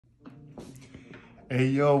Hey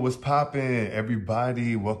yo, what's poppin',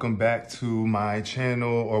 everybody? Welcome back to my channel,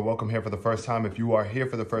 or welcome here for the first time. If you are here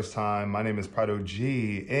for the first time, my name is Prod.og,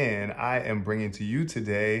 and I am bringing to you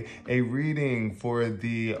today a reading for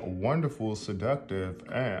the wonderful, seductive,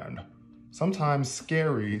 and sometimes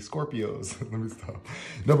scary Scorpios. Let me stop.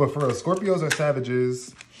 No, but for real, Scorpios are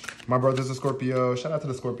savages. My brother's a Scorpio. Shout out to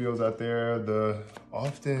the Scorpios out there, the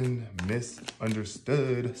often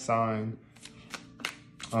misunderstood sign.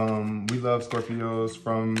 We love Scorpios.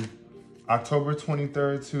 From October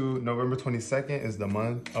 23rd to November 22nd is the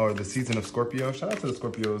month or the season of Scorpio. Shout out to the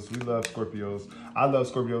Scorpios. We love Scorpios. I love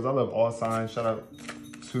Scorpios. I love all signs. Shout out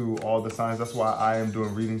to all the signs. That's why I am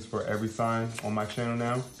doing readings for every sign on my channel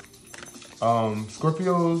now.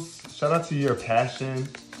 Scorpios, shout out to your passion.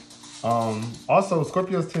 Also,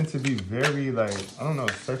 Scorpios tend to be very, like, I don't know,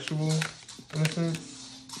 sexual in a sense.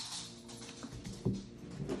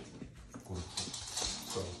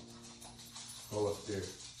 Go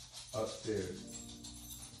upstairs.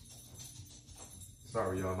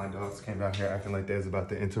 Sorry, y'all. My dogs came down here acting like they was about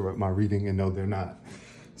to interrupt my reading, and no, they're not.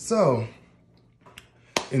 So,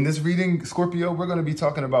 in this reading, Scorpio, we're going to be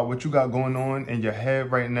talking about what you got going on in your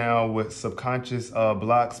head right now, what subconscious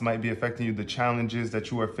blocks might be affecting you, the challenges that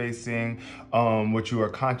you are facing, what you are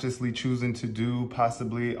consciously choosing to do,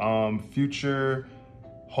 possibly future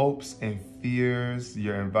hopes and fears,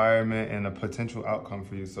 your environment, and a potential outcome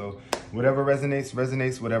for you. So whatever resonates,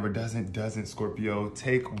 resonates. Whatever doesn't, Scorpio.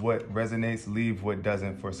 Take what resonates, leave what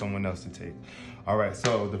doesn't for someone else to take. All right,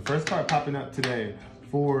 so the first card popping up today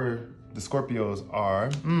for the Scorpios are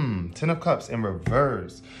Ten of Cups in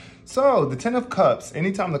reverse. So the Ten of Cups,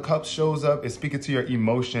 anytime the cup shows up, it's speaking to your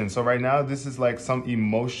emotions. So right now, this is like some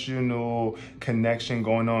emotional connection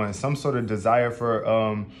going on, some sort of desire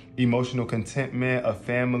for emotional contentment, a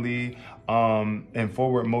family, and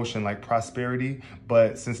forward motion, like prosperity.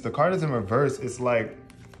 But since the card is in reverse, it's like,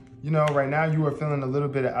 you know, right now you are feeling a little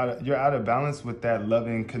bit you're out of balance with that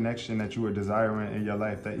loving connection that you were desiring in your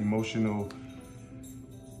life, that emotional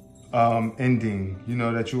ending, you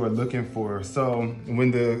know, that you are looking for. So when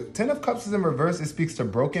the Ten of Cups is in reverse, it speaks to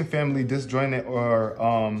broken family, disjointed,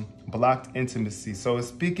 or blocked intimacy. So it's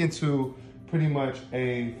speaking to pretty much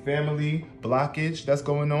a family blockage that's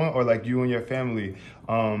going on, or like you and your family,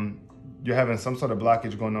 you're having some sort of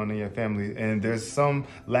blockage going on in your family, and there's some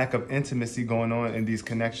lack of intimacy going on in these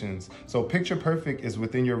connections. So picture perfect is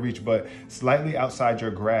within your reach, but slightly outside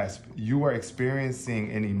your grasp. You are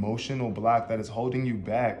experiencing an emotional block that is holding you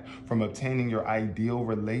back from obtaining your ideal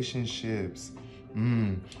relationships.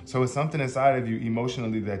 So it's something inside of you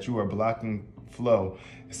emotionally that you are blocking flow.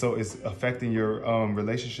 So it's affecting your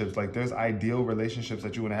relationships. Like there's ideal relationships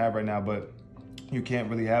that you want to have right now, but you can't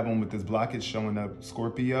really have them with this blockage showing up,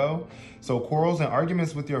 Scorpio. So quarrels and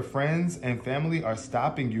arguments with your friends and family are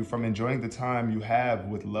stopping you from enjoying the time you have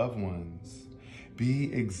with loved ones. Be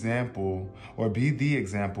the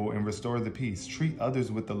example and restore the peace. Treat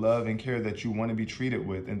others with the love and care that you want to be treated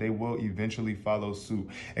with, and they will eventually follow suit.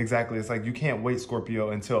 Exactly. It's like you can't wait, Scorpio,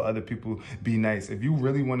 until other people be nice. If you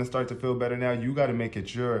really want to start to feel better now, you got to make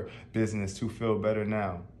it your business to feel better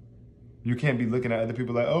now. You can't be looking at other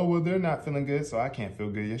people like, oh, well, they're not feeling good, so I can't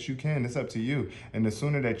feel good. Yes, you can. It's up to you. And the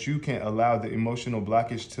sooner that you can allow the emotional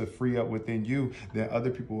blockage to free up within you, then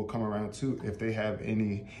other people will come around too if they have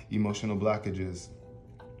any emotional blockages.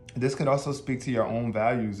 This could also speak to your own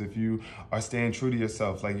values. If you are staying true to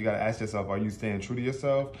yourself, like you got to ask yourself, are you staying true to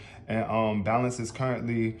yourself? And balance is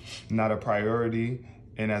currently not a priority.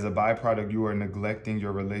 And as a byproduct, you are neglecting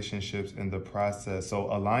your relationships in the process.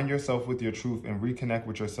 So align yourself with your truth and reconnect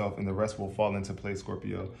with yourself, and the rest will fall into place,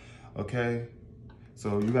 Scorpio. Okay?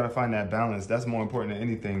 So you got to find that balance. That's more important than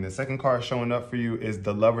anything. The second card showing up for you is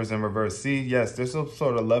the Lovers in reverse. See, yes, there's some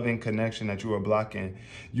sort of loving connection that you are blocking.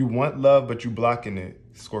 You want love, but you're blocking it,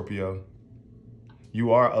 Scorpio.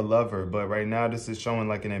 You are a lover, but right now this is showing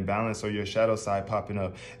like an imbalance or your shadow side popping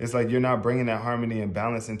up. It's like you're not bringing that harmony and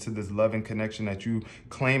balance into this loving connection that you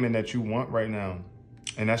claiming that you want right now.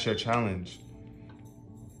 And that's your challenge.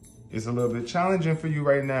 It's a little bit challenging for you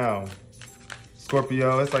right now,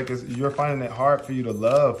 Scorpio. It's like you're finding it hard for you to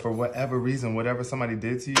love for whatever reason, whatever somebody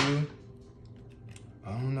did to you.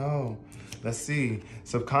 I don't know. Let's see.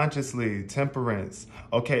 Subconsciously, temperance.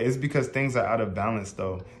 Okay, it's because things are out of balance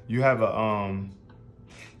though. You have a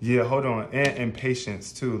yeah, hold on. And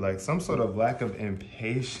impatience too. Like some sort of lack of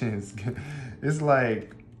impatience. It's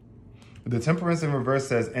like the temperance in reverse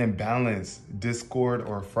says imbalance, discord,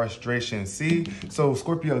 or frustration. See? So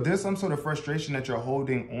Scorpio, there's some sort of frustration that you're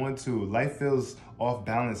holding on to. Life feels off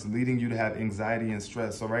balance, leading you to have anxiety and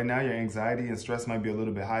stress. So right now your anxiety and stress might be a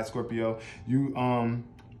little bit high, Scorpio. You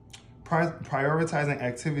Prioritizing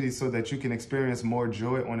activities so that you can experience more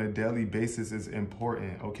joy on a daily basis is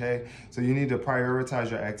important, okay? So you need to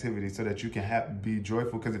prioritize your activities so that you can be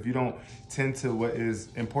joyful, because if you don't tend to what is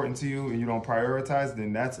important to you and you don't prioritize,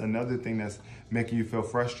 then that's another thing that's making you feel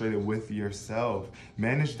frustrated with yourself.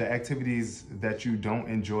 Manage the activities that you don't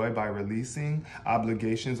enjoy by releasing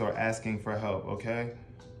obligations or asking for help, okay?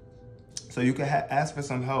 So you can ask for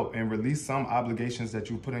some help and release some obligations that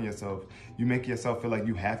you put on yourself. You make yourself feel like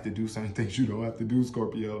you have to do certain things you don't have to do,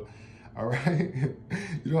 Scorpio. All right?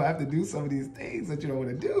 You don't have to do some of these things that you don't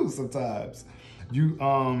want to do sometimes.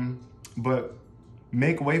 But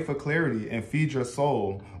make way for clarity and feed your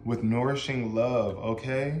soul with nourishing love,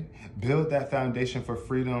 okay? Build that foundation for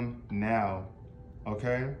freedom now,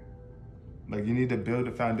 okay? Like, you need to build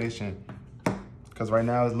a foundation. Because right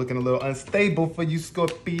now it's looking a little unstable for you,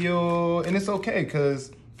 Scorpio. And it's okay,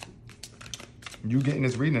 because you getting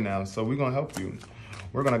this reading now. So we're going to help you.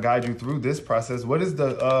 We're going to guide you through this process. What is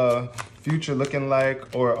the future looking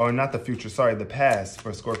like? Or not the future, sorry, the past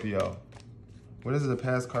for Scorpio. What is the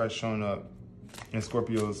past card showing up in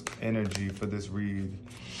Scorpio's energy for this read?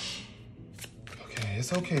 Okay,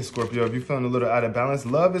 it's okay, Scorpio. If you're feeling a little out of balance,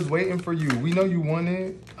 love is waiting for you. We know you want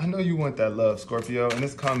it. I know you want that love, Scorpio, and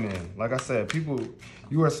it's coming. Like I said, people,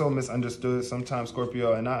 you are so misunderstood sometimes,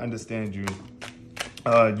 Scorpio, and I understand you.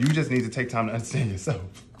 You just need to take time to understand yourself.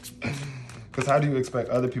 Because how do you expect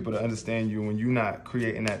other people to understand you when you're not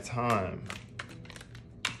creating that time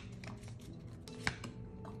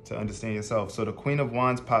to understand yourself? So the Queen of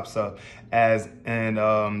Wands pops up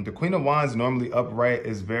the Queen of Wands, normally upright,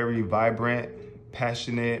 is very vibrant,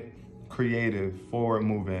 passionate, creative, forward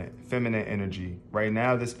moving, feminine energy. Right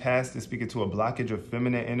now, this past is speaking to a blockage of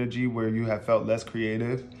feminine energy where you have felt less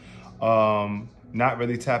creative, not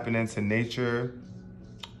really tapping into nature.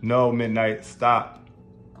 No, Midnight, stop.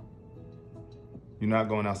 You're not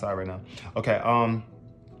going outside right now. Okay,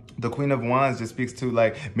 the Queen of Wands just speaks to,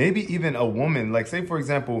 like, maybe even a woman. Like, say, for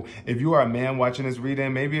example, if you are a man watching this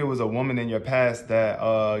reading, maybe it was a woman in your past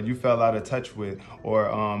that you fell out of touch with or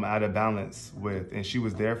out of balance with, and she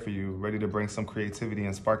was there for you, ready to bring some creativity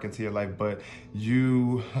and spark into your life, but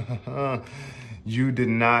you, you did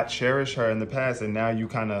not cherish her in the past, and now you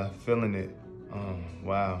kind of feeling it.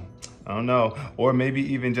 Wow. I don't know. Or maybe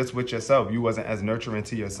even just with yourself. You wasn't as nurturing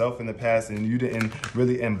to yourself in the past, and you didn't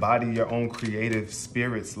really embody your own creative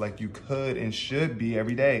spirits like you could and should be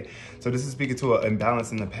every day. So this is speaking to an imbalance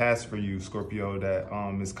in the past for you, Scorpio, that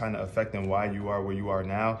is kind of affecting why you are where you are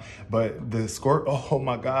now. But the oh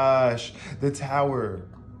my gosh, the tower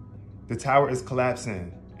is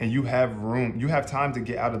collapsing, and you have room, you have time to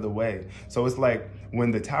get out of the way. So it's like when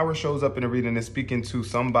the tower shows up in a reading, it's speaking to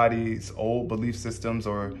somebody's old belief systems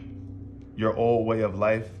or your old way of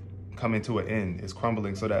life coming to an end. It's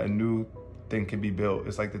crumbling so that a new thing can be built.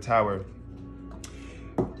 It's like the tower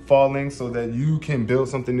falling so that you can build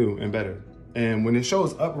something new and better. And when it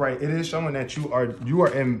shows upright, it is showing that you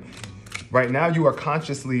are in, right now you are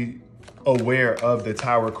consciously aware of the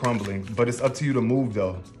tower crumbling, but it's up to you to move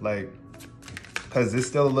though. Like, because there's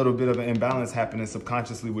still a little bit of an imbalance happening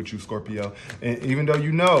subconsciously with you, Scorpio. And even though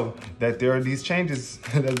you know that there are these changes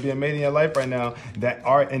that's being made in your life right now that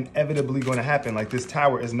are inevitably going to happen, like this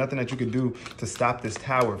tower, is nothing that you could do to stop this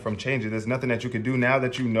tower from changing. There's nothing that you could do now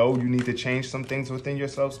that you know you need to change some things within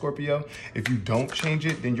yourself, Scorpio. If you don't change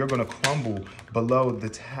it, then you're going to crumble below the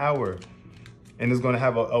tower. And it's going to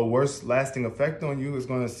have a worse lasting effect on you. It's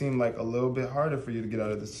going to seem like a little bit harder for you to get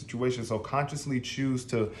out of this situation. So consciously choose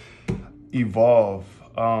to evolve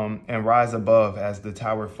and rise above as the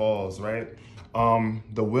tower falls, right?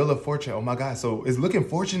 The Wheel of Fortune, oh my God. So it's looking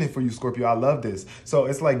fortunate for you, Scorpio. I love this. So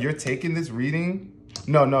it's like you're taking this reading.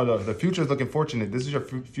 No, the future is looking fortunate. This is your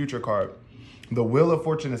future card. The Wheel of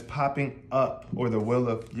Fortune is popping up, or the Wheel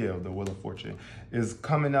of Fortune is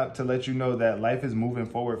coming up to let you know that life is moving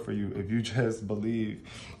forward for you if you just believe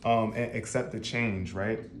and accept the change,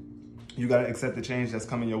 right? You got to accept the change that's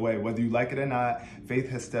coming your way. Whether you like it or not, faith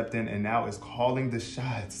has stepped in and now is calling the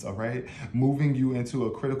shots, all right? Moving you into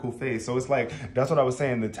a critical phase. So it's like, that's what I was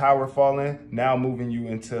saying, the tower falling, now moving you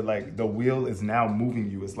into, like, the wheel is now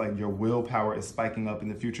moving you. It's like your willpower is spiking up in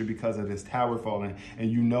the future because of this tower falling.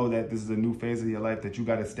 And you know that this is a new phase of your life that you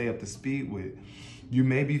got to stay up to speed with. You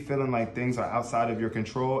may be feeling like things are outside of your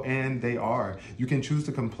control, and they are. You can choose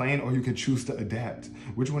to complain or you can choose to adapt.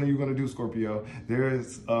 Which one are you going to do, Scorpio?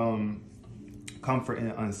 There's comfort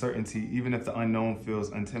in uncertainty, even if the unknown feels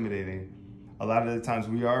intimidating. A lot of the times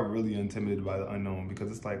we are really intimidated by the unknown because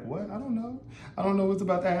it's like, what? I don't know. I don't know what's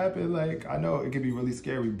about to happen. Like, I know it can be really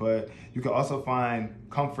scary, but you can also find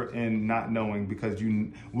comfort in not knowing, because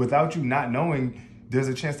without you not knowing, there's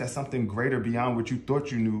a chance that something greater beyond what you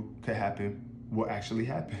thought you knew could happen will actually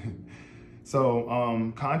happen.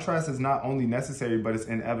 So contrast is not only necessary, but it's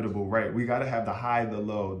inevitable, right? We got to have the high, the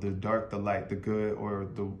low, the dark, the light, the good or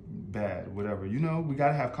the bad, whatever. You know, we got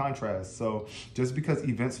to have contrast. So just because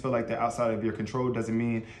events feel like they're outside of your control doesn't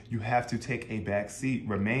mean you have to take a back seat.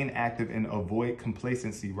 Remain active and avoid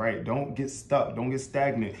complacency, right? Don't get stuck. Don't get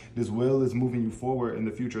stagnant. This wheel is moving you forward in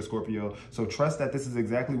the future, Scorpio. So trust that this is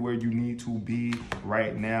exactly where you need to be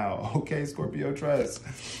right now. Okay, Scorpio, trust.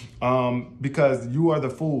 Because you are the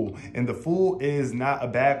Fool, and the Fool is not a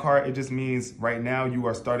bad card. It just means right now you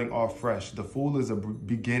are starting off fresh. The Fool is a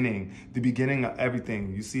beginning, the beginning of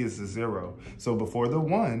everything. You see, it's a 0. So before the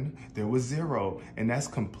 1, there was 0, and that's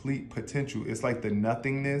complete potential. It's like the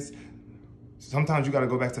nothingness. Sometimes you got to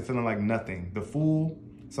go back to feeling like nothing. The Fool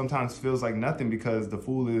sometimes feels like nothing because the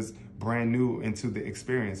Fool is brand new into the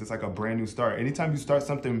experience. It's like a brand new start. Anytime you start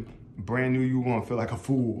something brand new, you're going to feel like a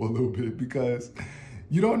fool a little bit because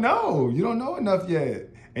you don't know. You don't know enough yet.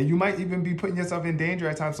 And you might even be putting yourself in danger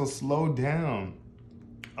at times, so slow down.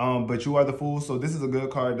 But you are the Fool, so this is a good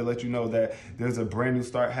card to let you know that there's a brand new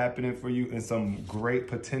start happening for you and some great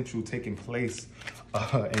potential taking place.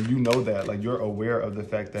 And you know that, like you're aware of the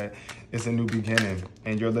fact that it's a new beginning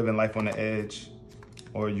and you're living life on the edge,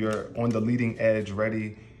 or you're on the leading edge,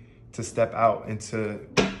 ready to step out into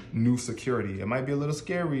new security. It might be a little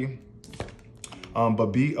scary, but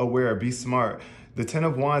be aware, be smart. The 10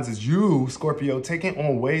 of Wands is you, Scorpio, taking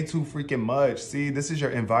on way too freaking much. See, this is your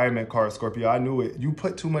environment card, Scorpio. I knew it. You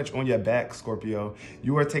put too much on your back, Scorpio.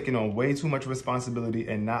 You are taking on way too much responsibility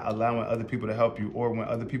and not allowing other people to help you. Or when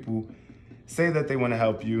other people say that they want to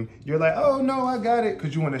help you, you're like, oh, no, I got it,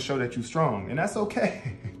 because you want to show that you're strong. And that's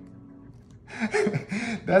okay.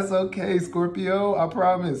 That's okay, Scorpio. I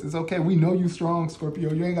promise. It's okay. We know you strong,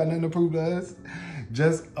 Scorpio. You ain't got nothing to prove to us.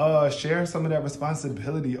 Just share some of that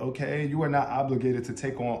responsibility, okay? You are not obligated to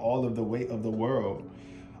take on all of the weight of the world.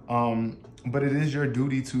 But it is your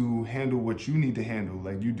duty to handle what you need to handle.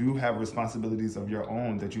 Like, you do have responsibilities of your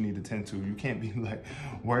own that you need to tend to. You can't be like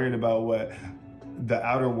worried about what the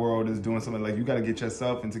outer world is doing. Something like, you got to get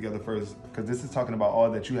yourself in together first, because this is talking about all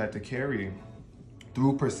that you have to carry.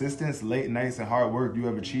 Through persistence, late nights, and hard work, you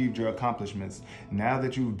have achieved your accomplishments. Now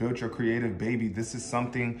that you've built your creative baby, this is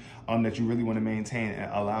something that you really want to maintain and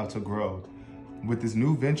allow to grow. With this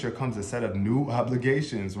new venture comes a set of new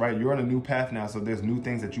obligations, right? You're on a new path now, so there's new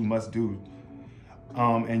things that you must do.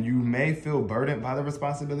 And you may feel burdened by the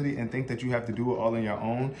responsibility and think that you have to do it all on your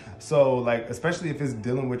own. So, like, especially if it's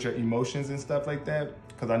dealing with your emotions and stuff like that,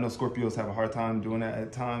 because I know Scorpios have a hard time doing that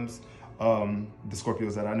at times, the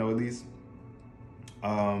Scorpios that I know at least.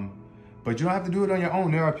 But you don't have to do it on your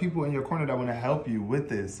own. There are people in your corner that want to help you with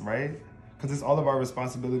this, right? Because it's all of our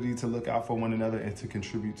responsibility to look out for one another and to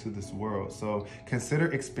contribute to this world. So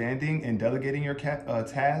consider expanding and delegating your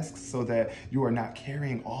tasks so that you are not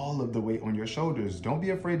carrying all of the weight on your shoulders. Don't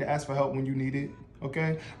be afraid to ask for help when you need it,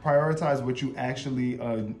 okay? Prioritize what you actually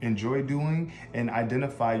enjoy doing and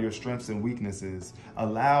identify your strengths and weaknesses.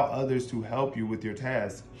 Allow others to help you with your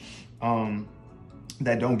tasks.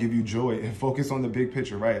 That don't give you joy, and focus on the big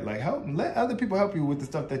picture, right? Like, let other people help you with the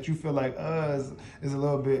stuff that you feel like is a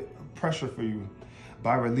little bit pressure for you.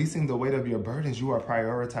 By releasing the weight of your burdens, you are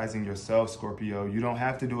prioritizing yourself, Scorpio. You don't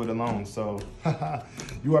have to do it alone. So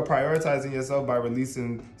you are prioritizing yourself by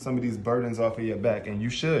releasing some of these burdens off of your back, and you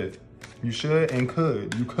should. You should and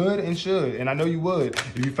could. You could and should. And I know you would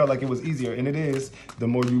if you felt like it was easier. And it is, the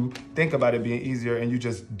more you think about it being easier and you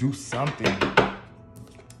just do something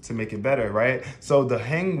to make it better, right? So the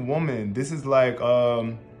Hanged Woman, this is like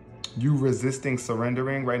you resisting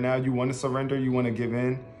surrendering right now. You want to surrender, you want to give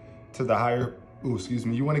in to the higher,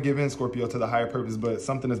 you want to give in, Scorpio, to the higher purpose, but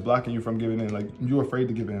something is blocking you from giving in. Like, you're afraid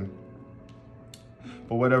to give in.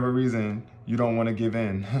 For whatever reason, you don't want to give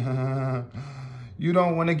in. You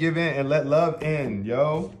don't want to give in and let love in,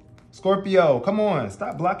 yo. Scorpio, come on,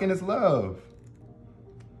 stop blocking this love.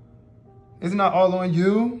 It's not all on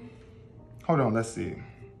you. Hold on, let's see.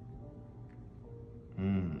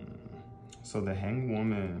 So the Hanged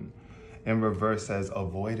Woman in reverse says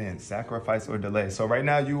avoidance, sacrifice, or delay. So right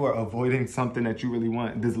now you are avoiding something that you really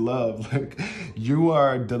want, this love. Like, you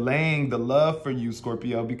are delaying the love for you,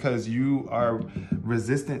 Scorpio, because you are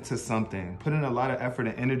resistant to something, putting a lot of effort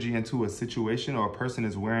and energy into a situation, or a person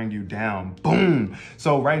is wearing you down. Boom.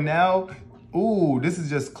 So right now, this is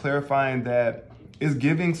just clarifying that it's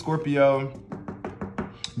giving, Scorpio,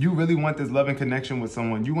 you really want this love and connection with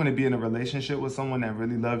someone. You want to be in a relationship with someone that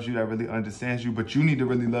really loves you, that really understands you, but you need to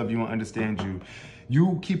really love you and understand you.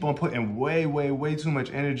 You keep on putting way, way, way too much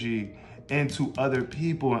energy into other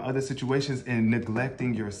people and other situations and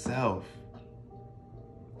neglecting yourself.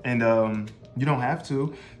 And you don't have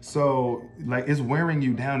to. So like, it's wearing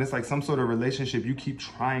you down. It's like some sort of relationship you keep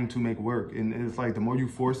trying to make work, and it's like the more you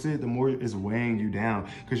force it, the more it's weighing you down,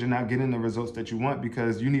 because you're not getting the results that you want,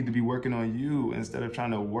 because you need to be working on you instead of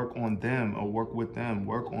trying to work on them or work with them.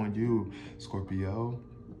 Work on you, Scorpio.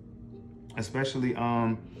 Especially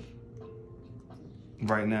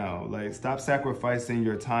right now, like, stop sacrificing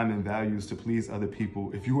your time and values to please other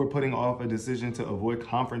people. If you are putting off a decision to avoid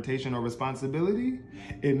confrontation or responsibility,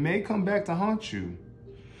 it may come back to haunt you.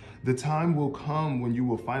 The time will come when you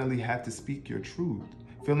will finally have to speak your truth.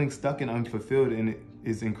 Feeling stuck and unfulfilled and it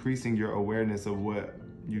is increasing your awareness of what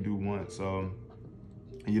you do want. So,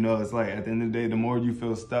 you know, it's like, at the end of the day, the more you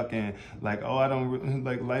feel stuck and like, oh, I don't,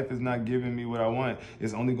 like, life is not giving me what I want,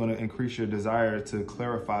 it's only going to increase your desire to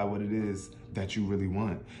clarify what it is that you really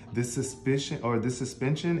want. This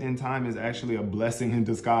suspension in time is actually a blessing in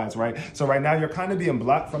disguise, right? So right now you're kind of being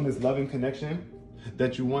blocked from this loving connection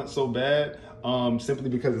that you want so bad, simply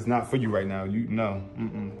because it's not for you right now. You know,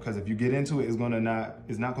 because if you get into it,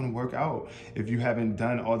 it's not gonna work out if you haven't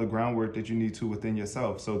done all the groundwork that you need to within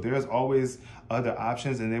yourself. So there's always other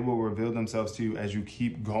options, and they will reveal themselves to you as you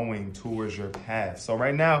keep going towards your path. So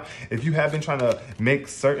right now, if you have been trying to make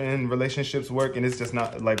certain relationships work, and it's just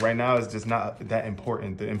not, like, right now, it's just not that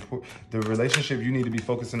important. The relationship you need to be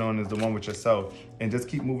focusing on is the one with yourself, and just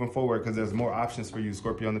keep moving forward, because there's more options for you,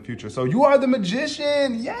 Scorpio, in the future. So you are the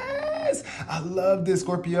Magician. Yes, I love this,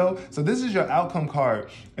 Scorpio. So this is your outcome card,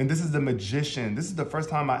 and this is the Magician. This is the first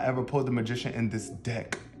time I ever pulled the Magician in this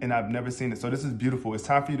deck, and I've never seen it. So this is beautiful. It's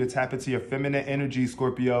time for you to tap into your feminine energy,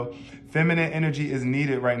 Scorpio. Feminine energy is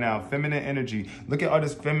needed right now. Feminine energy. Look at all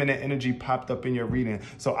this feminine energy popped up in your reading.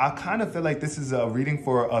 So I kind of feel like this is a reading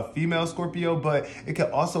for a female Scorpio, but it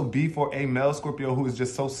could also be for a male Scorpio who is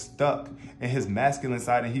just so stuck in his masculine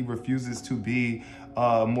side, and he refuses to be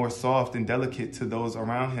more soft and delicate to those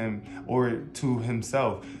around him or to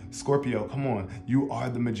himself. Scorpio, come on. You are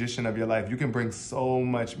the magician of your life. You can bring so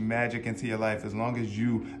much magic into your life as long as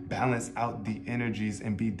you balance out the energies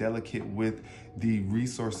and be delicate with the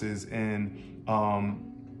resources and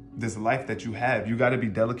this life that you have. You got to be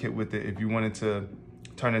delicate with it if you want it to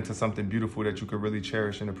turn into something beautiful that you could really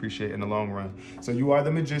cherish and appreciate in the long run. So you are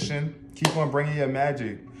the magician. Keep on bringing your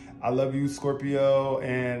magic. I love you, Scorpio,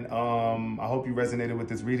 and I hope you resonated with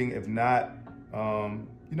this reading. If not,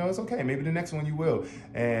 you know, it's okay. Maybe the next one you will.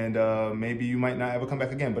 And maybe you might not ever come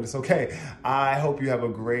back again, but it's okay. I hope you have a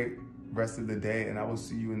great rest of the day, and I will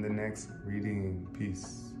see you in the next reading.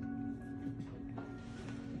 Peace.